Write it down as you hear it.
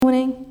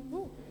Morning.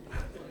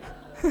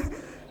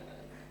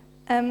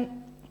 Can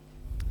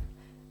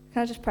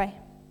I just pray?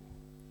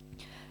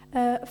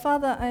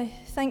 Father, I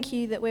thank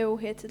you that we're all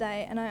here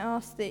today, and I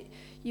ask that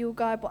you'll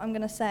guide what I'm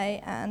going to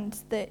say and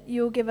that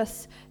you'll give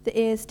us the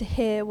ears to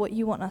hear what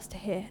you want us to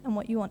hear and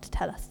what you want to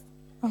tell us.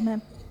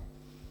 Amen.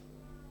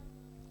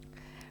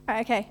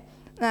 Right, okay.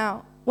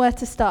 Now, where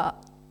to start?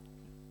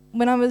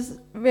 When I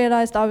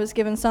realised I was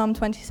given Psalm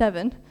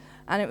 27,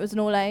 and it was an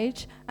all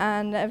age,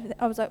 and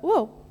I was like,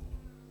 whoa,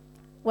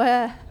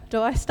 where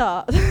do I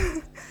start?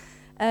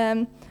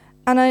 And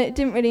I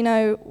didn't really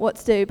know what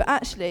to do, but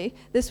actually,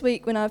 this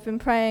week when I've been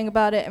praying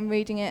about it and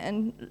reading it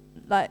and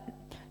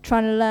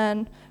trying to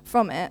learn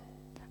from it,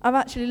 I've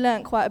actually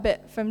learned quite a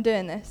bit from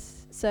doing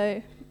this,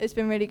 so it's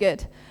been really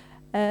good.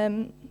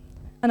 And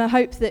I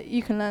hope that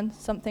you can learn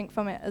something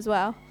from it as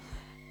well.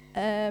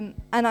 And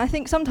I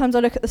think sometimes I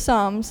look at the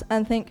Psalms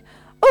and think,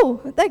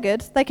 oh, they're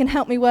good, they can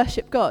help me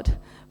worship God,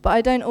 but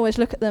I don't always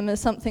look at them as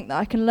something that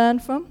I can learn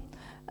from.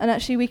 And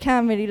actually, we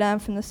can really learn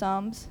from the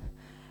Psalms.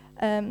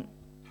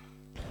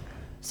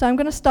 So I'm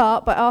going to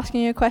start by asking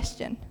you a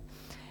question.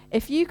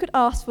 If you could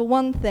ask for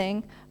one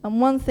thing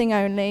and one thing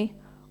only,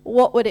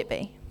 what would it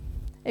be?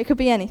 It could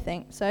be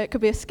anything. So it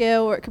could be a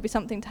skill, or it could be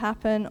something to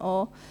happen,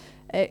 or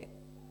it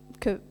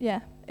could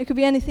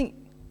be anything.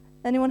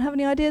 Anyone have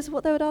any ideas of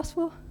what they would ask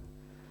for?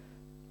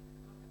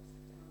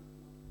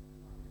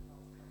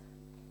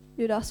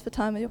 You'd ask for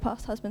time with your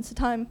past husband, so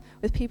time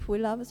with people we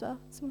love as well.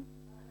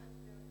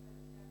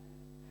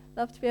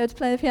 Love to be able to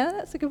play the piano,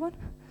 that's a good one.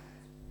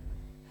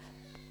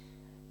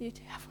 You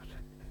do have one.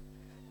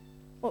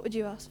 What would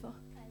you ask for? To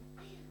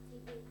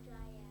do prayer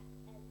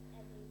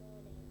every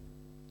morning.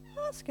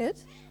 Oh, that's good.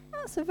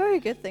 That's a very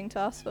good thing to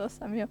ask for,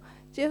 Samuel.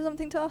 Do you have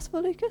something to ask for,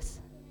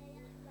 Lucas?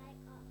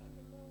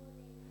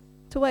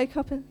 To wake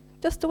up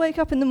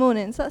in the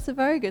mornings. That's a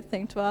very good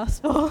thing to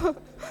ask for.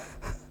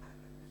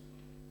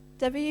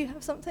 Debbie, you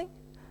have something?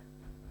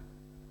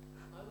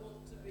 I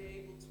want to be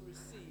able to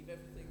receive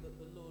everything that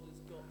the Lord has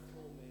got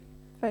for me.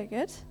 Very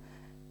good.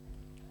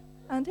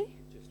 Andy?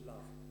 Just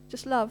love.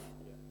 Just love.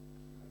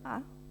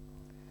 Yeah.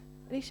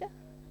 Alicia?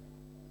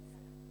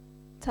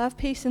 To have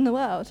peace in the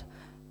world.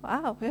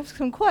 Wow, we have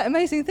some quite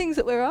amazing things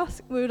that we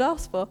would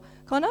ask for.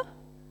 Connor?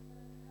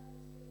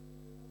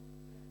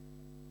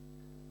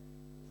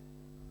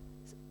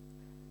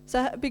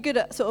 So be good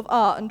at sort of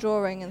art and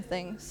drawing and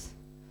things.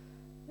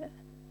 Yeah.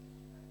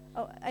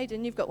 Oh,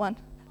 Aidan, you've got one.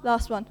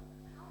 Last one.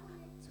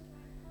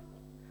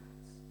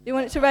 You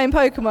want it to rain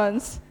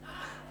Pokemons?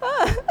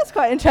 Ah, that's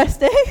quite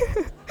interesting.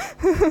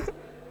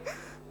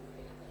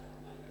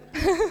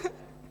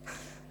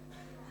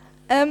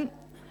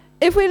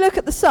 If we look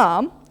at the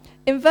Psalm,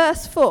 in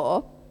verse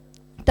 4,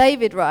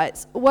 David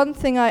writes, "One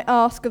thing I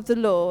ask of the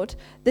Lord,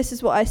 this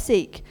is what I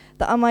seek,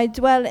 that I may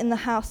dwell in the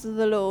house of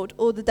the Lord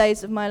all the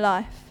days of my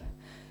life."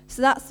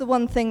 So that's the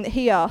one thing that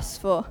he asks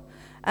for.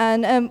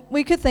 And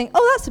we could think,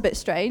 oh, that's a bit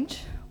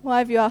strange. Why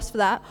have you asked for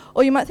that?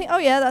 Or you might think, oh,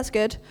 yeah, that's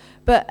good.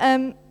 But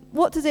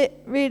what does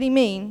it really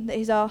mean that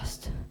he's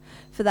asked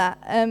for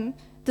that?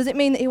 Does it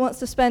mean that he wants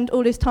to spend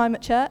all his time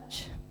at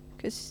church?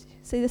 Because,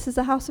 see, this is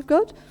the house of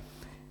God?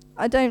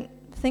 I don't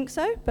think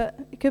so, but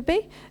it could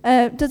be.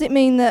 Does it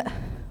mean that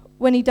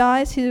when he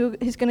dies,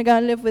 he's going to go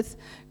and live with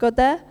God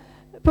there?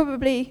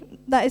 Probably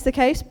that is the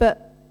case,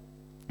 but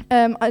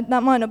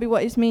that might not be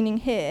what he's meaning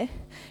here.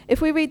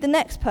 If we read the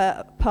next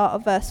part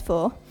of verse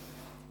 4,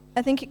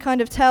 I think it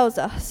kind of tells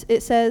us,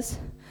 it says,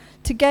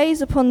 to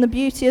gaze upon the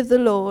beauty of the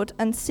Lord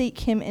and seek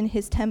him in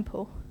his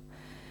temple.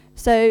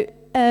 So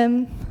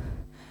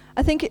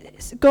I think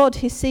it's God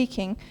he's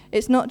seeking.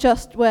 It's not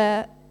just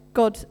where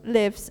God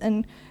lives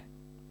and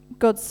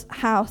God's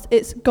house.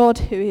 It's God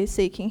who he's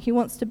seeking. He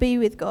wants to be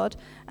with God,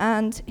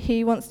 and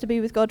he wants to be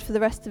with God for the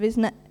rest of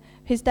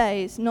his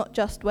days, not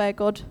just where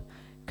God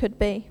could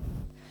be.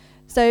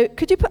 So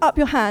could you put up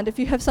your hand if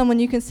you have someone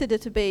you consider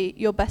to be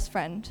your best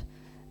friend?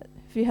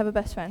 If you have a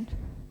best friend.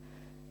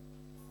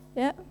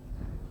 Yeah?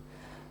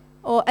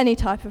 Or any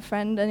type of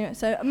friend. Anyway.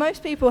 So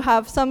most people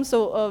have some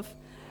sort of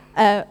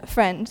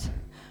friend.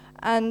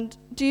 And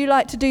do you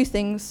like to do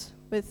things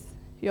with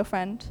your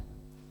friend?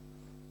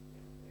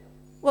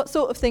 What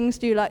sort of things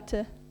do you like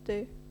to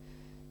do?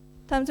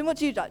 Tamsin, what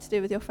do you like to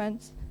do with your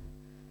friends?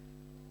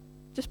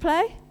 Just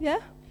play? Yeah?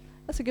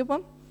 That's a good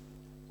one.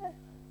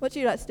 What do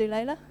you like to do,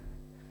 Layla?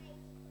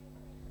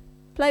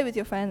 Play with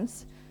your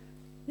friends.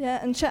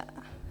 Yeah, and chat.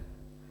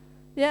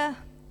 Yeah,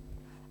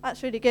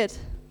 that's really good.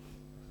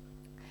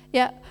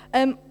 Yeah,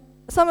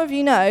 some of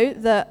you know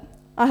that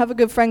I have a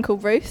good friend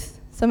called Ruth.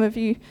 Some of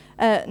you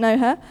know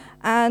her.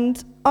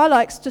 And I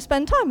like to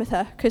spend time with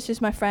her because she's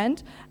my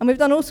friend. And we've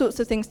done all sorts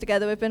of things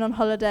together. We've been on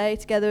holiday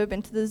together. We've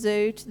been to the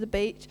zoo, to the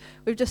beach.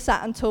 We've just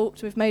sat and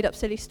talked. We've made up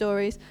silly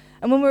stories.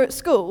 And when we were at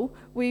school,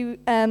 when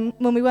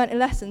we weren't in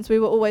lessons, we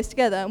were always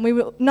together. And we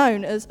were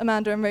known as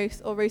Amanda and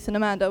Ruth, or Ruth and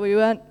Amanda. We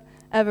weren't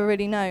ever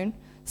really known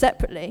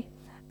separately.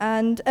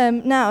 And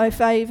now if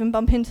I even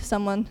bump into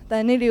someone,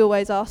 they nearly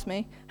always ask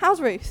me,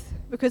 how's Ruth?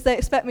 Because they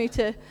expect me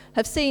to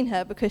have seen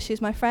her because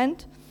she's my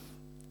friend.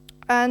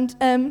 And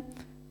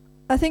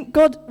I think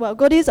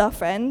God is our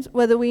friend,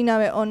 whether we know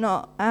it or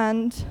not,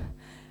 and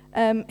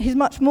he's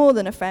much more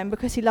than a friend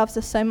because he loves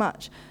us so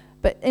much.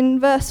 But in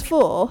verse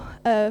 4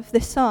 of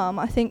this psalm,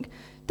 I think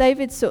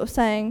David's sort of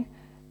saying,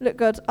 look,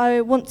 God, I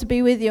want to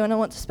be with you and I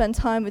want to spend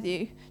time with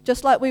you,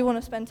 just like we want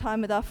to spend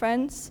time with our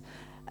friends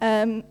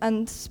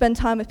and spend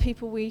time with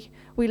people we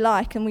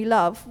like and we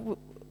love.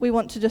 We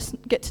want to just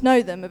get to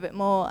know them a bit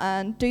more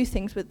and do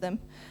things with them.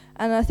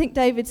 And I think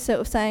David's sort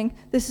of saying,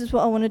 this is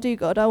what I want to do,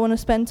 God. I want to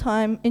spend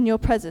time in your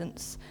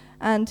presence.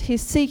 And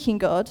he's seeking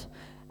God,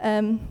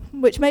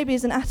 which maybe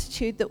is an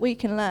attitude that we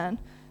can learn,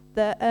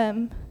 that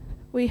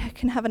we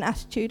can have an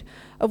attitude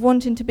of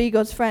wanting to be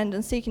God's friend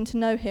and seeking to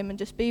know him and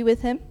just be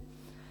with him,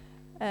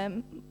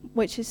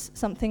 which is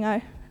something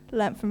I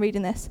learnt from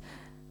reading this.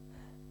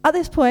 At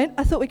this point,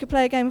 I thought we could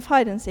play a game of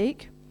hide and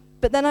seek,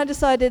 but then I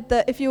decided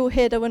that if you all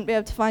hid, I wouldn't be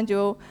able to find you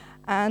all,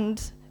 and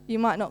you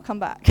might not come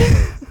back.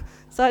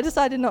 So I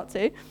decided not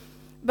to.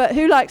 But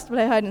who likes to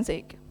play hide and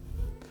seek?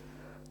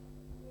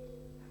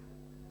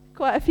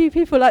 Quite a few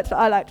people I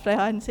like to play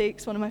hide and seek.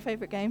 It's one of my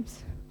favourite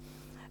games.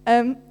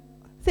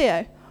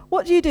 Theo,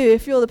 what do you do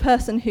if you're the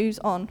person who's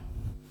on?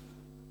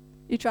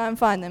 You try and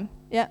find them,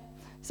 yeah?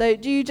 So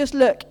do you just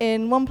look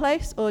in one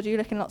place, or do you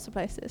look in lots of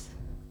places?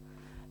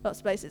 Lots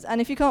of places. And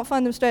if you can't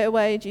find them straight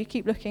away, do you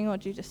keep looking, or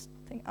do you just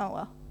think, oh,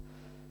 well?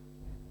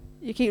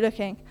 You keep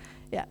looking.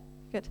 Yeah,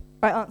 good.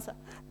 Right answer.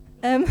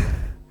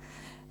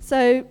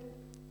 So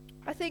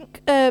I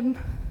think that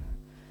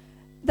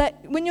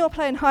when you're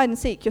playing hide and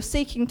seek, you're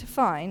seeking to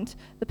find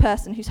the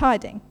person who's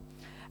hiding.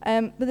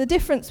 But the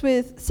difference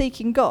with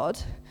seeking God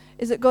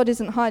is that God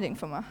isn't hiding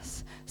from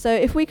us. So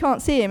if we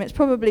can't see him, it's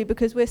probably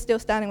because we're still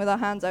standing with our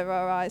hands over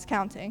our eyes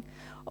counting,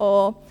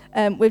 or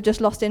we've just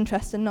lost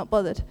interest and not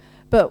bothered.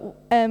 But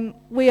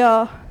we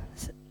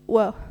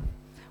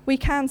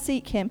can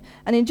seek him.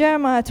 And in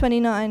Jeremiah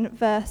 29,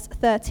 verse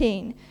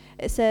 13,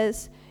 it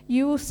says,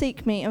 you will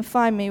seek me and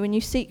find me when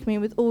you seek me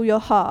with all your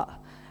heart.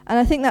 And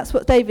I think that's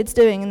what David's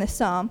doing in this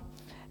psalm.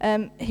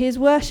 He is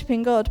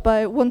worshipping God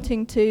by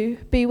wanting to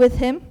be with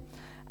him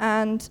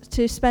and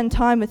to spend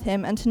time with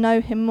him and to know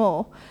him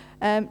more,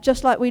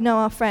 just like we know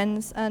our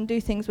friends and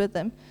do things with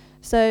them.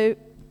 So,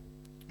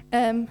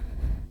 and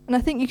I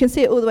think you can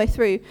see it all the way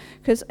through,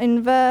 because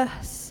in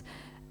verse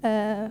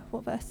 8,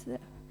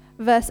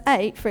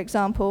 for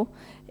example,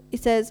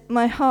 it says,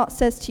 my heart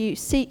says to you,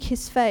 seek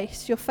his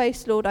face, your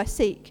face, Lord, I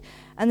seek.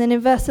 And then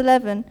in verse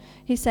 11,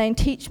 he's saying,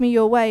 teach me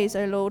your ways,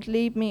 O Lord,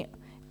 lead me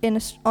in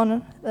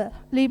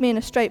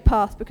a straight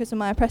path because of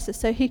my oppressors.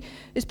 So he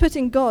is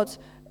putting God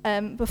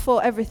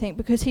before everything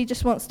because he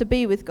just wants to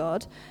be with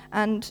God.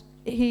 And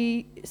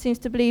he seems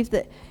to believe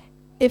that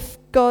if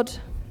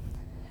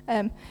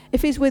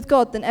he's with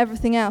God, then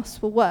everything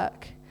else will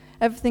work.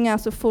 Everything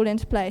else will fall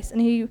into place. And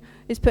he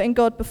is putting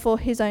God before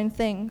his own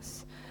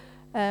things.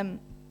 And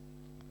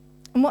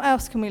what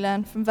else can we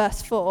learn from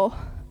verse 4?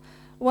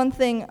 One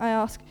thing I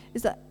ask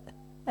is that,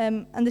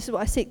 and this is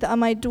what I seek, that I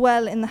may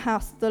dwell in the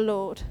house of the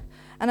Lord.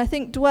 And I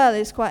think dwell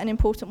is quite an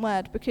important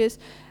word because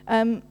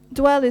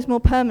dwell is more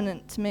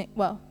permanent to me.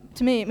 Well,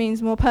 to me it means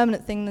a more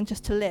permanent thing than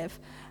just to live.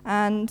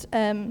 And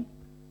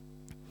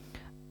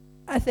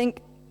I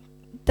think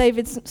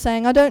David's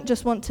saying, I don't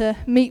just want to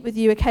meet with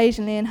you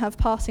occasionally and have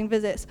passing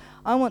visits.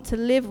 I want to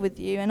live with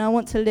you, and I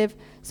want to live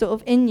sort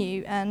of in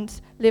you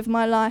and live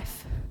my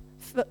life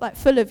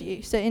full of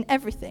you, so in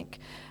everything.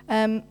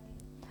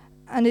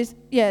 And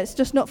it's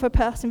just not for a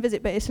passing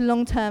visit, but it's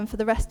long term for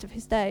the rest of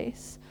his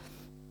days.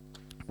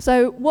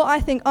 So what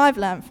I think I've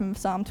learned from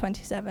Psalm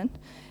 27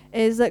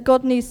 is that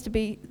God needs to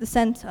be the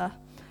centre.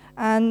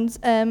 And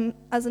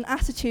as an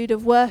attitude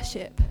of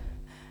worship,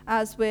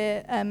 as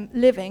we're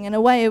living, and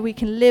a way we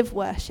can live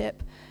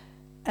worship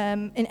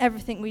in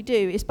everything we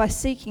do is by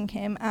seeking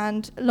him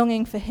and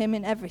longing for him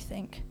in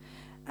everything,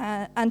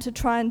 and to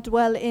try and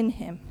dwell in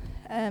him.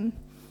 And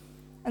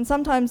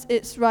sometimes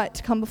it's right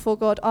to come before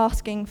God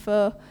asking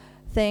for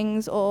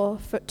things, or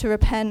to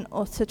repent,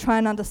 or to try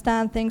and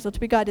understand things, or to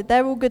be guided.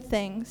 They're all good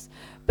things.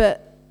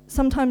 But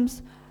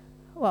sometimes,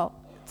 to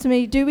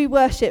me, do we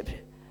worship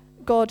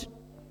God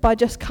by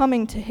just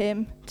coming to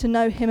him to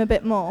know him a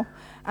bit more,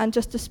 and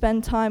just to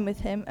spend time with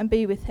him and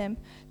be with him,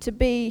 to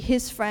be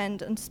his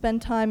friend and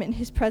spend time in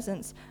his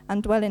presence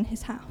and dwell in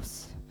his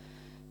house?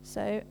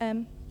 So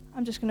I'm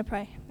just going to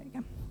pray. There you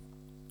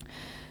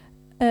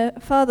go.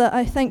 Father,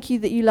 I thank you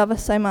that you love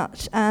us so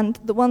much, and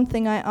the one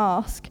thing I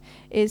ask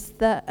is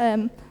that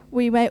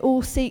we may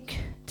all seek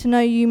to know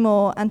you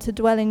more and to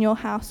dwell in your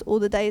house all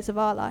the days of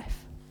our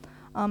life.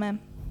 Amen.